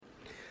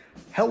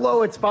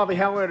Hello, it's Bobby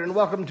Howard, and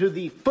welcome to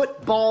the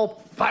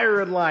Football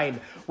Firing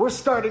Line. We're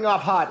starting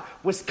off hot.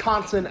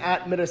 Wisconsin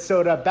at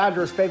Minnesota.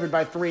 Badgers favored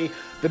by 3.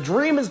 The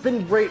dream has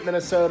been great,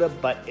 Minnesota,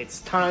 but it's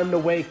time to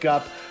wake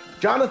up.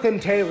 Jonathan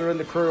Taylor and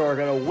the crew are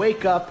going to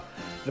wake up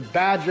the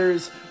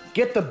Badgers,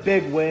 get the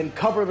big win,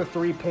 cover the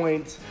 3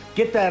 points,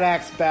 get that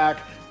axe back.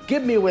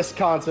 Give me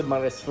Wisconsin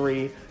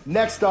 -3.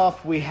 Next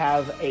off, we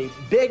have a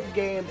big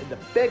game in the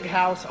big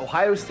house,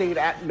 Ohio State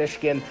at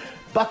Michigan.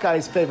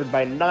 Buckeyes favored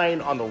by 9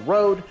 on the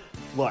road.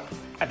 Look,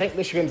 I think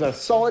Michigan's a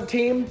solid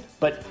team,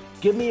 but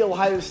give me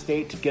Ohio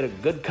State to get a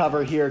good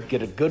cover here,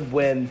 get a good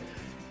win.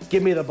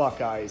 Give me the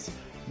Buckeyes.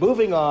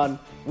 Moving on,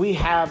 we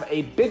have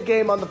a big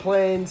game on the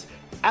Plains.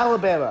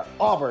 Alabama,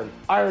 Auburn,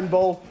 Iron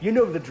Bowl. You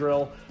know the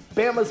drill.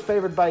 Bama's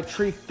favored by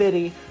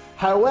 350.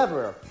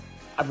 However,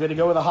 I'm going to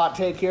go with a hot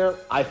take here.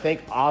 I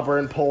think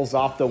Auburn pulls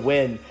off the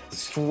win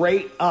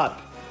straight up.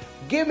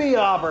 Give me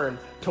Auburn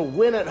to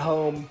win at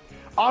home.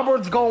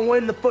 Auburn's going to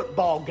win the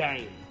football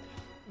game.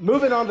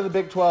 Moving on to the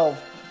Big 12,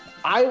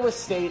 Iowa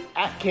State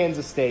at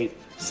Kansas State.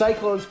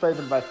 Cyclones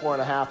favored by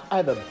 4.5. I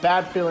have a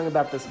bad feeling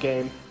about this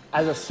game.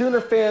 As a Sooner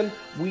fan,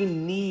 we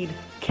need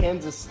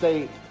Kansas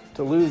State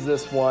to lose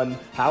this one.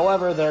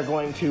 However, they're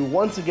going to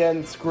once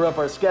again screw up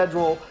our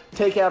schedule,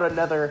 take out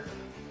another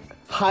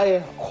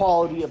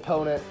high-quality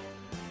opponent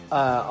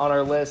on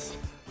our list.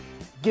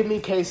 Give me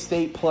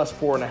K-State plus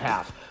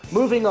 4.5.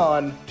 Moving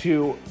on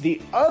to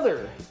the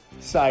other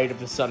side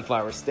of the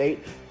Sunflower State,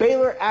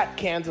 Baylor at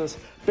Kansas.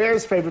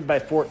 Bears favored by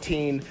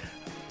 14.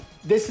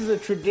 This is a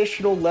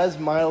traditional Les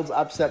Miles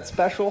upset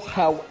special.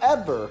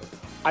 However,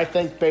 I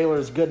think Baylor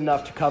is good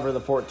enough to cover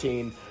the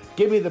 14.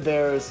 Give me the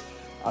Bears,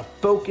 a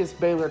focused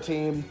Baylor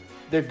team.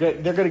 They're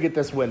good. They're going to get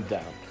this win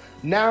down.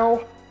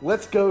 Now,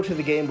 let's go to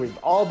the game we've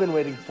all been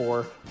waiting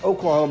for.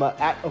 Oklahoma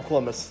at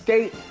Oklahoma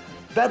State.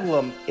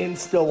 Bedlam in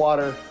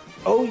Stillwater.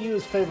 OU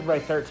is favored by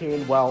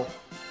 13. Well,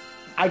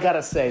 I got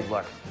to say,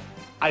 look,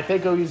 I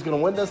think OU is going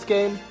to win this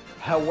game.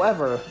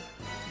 However,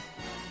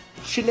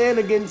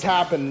 shenanigans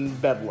happen in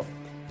Bedlam.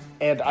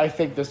 And I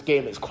think this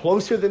game is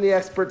closer than the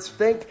experts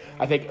think.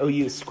 I think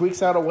OU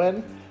squeaks out a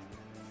win.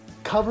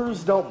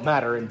 Covers don't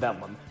matter in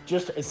Bedlam.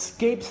 Just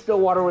escape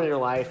Stillwater with your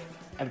life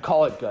and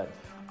call it good.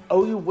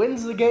 OU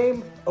wins the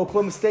game.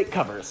 Oklahoma State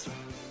covers.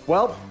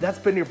 Well, that's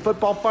been your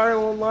Football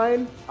Firing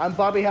Line. I'm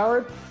Bobby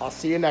Howard. I'll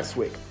see you next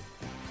week.